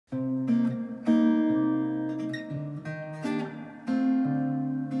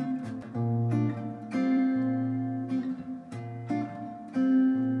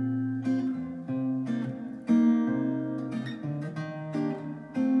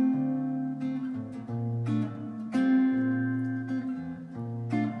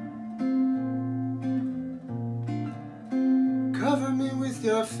with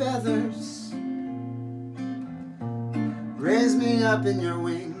your feathers, raise me up in your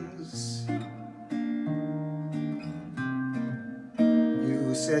wings.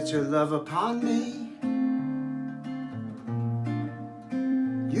 You set your love upon me,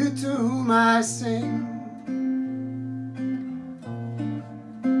 you to whom I sing.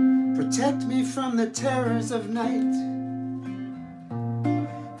 Protect me from the terrors of night,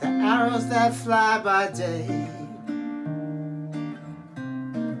 the arrows that fly by day,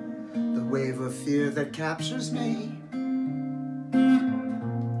 the wave of fear that captures me and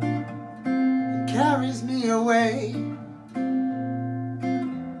carries me away.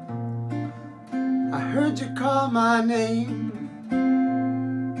 I heard you call my name,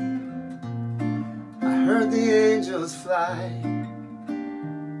 I heard the angels fly.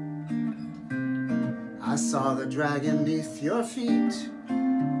 I saw the dragon beneath your feet,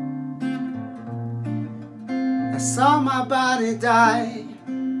 I saw my body die.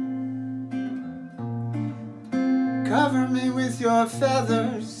 Cover me with your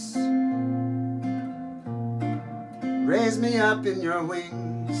feathers, raise me up in your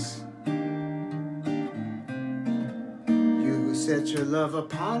wings. You who set your love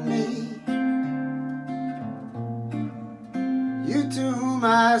upon me, you to whom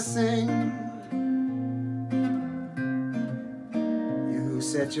I sing.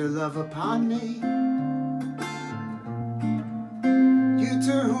 Set your love upon me, you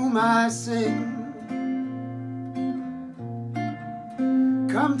to whom I sing.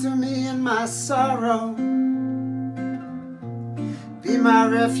 Come to me in my sorrow, be my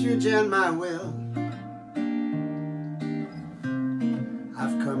refuge and my will.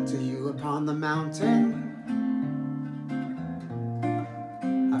 I've come to you upon the mountain,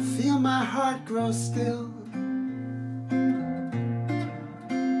 I feel my heart grow still.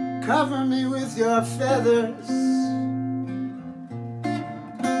 Cover me with your feathers,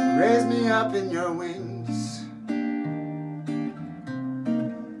 raise me up in your wings.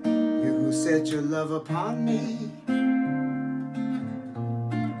 You who set your love upon me,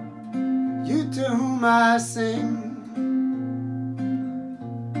 you to whom I sing.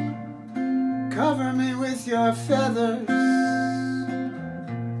 Cover me with your feathers,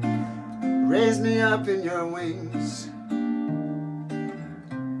 raise me up in your wings.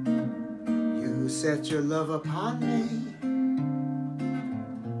 Set your love upon me,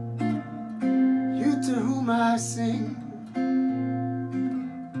 you to whom I sing.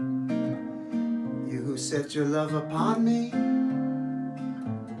 You who set your love upon me,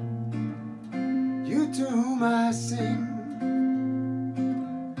 you to whom I sing.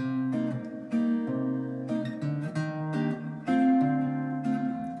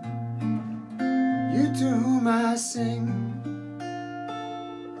 You to whom I sing.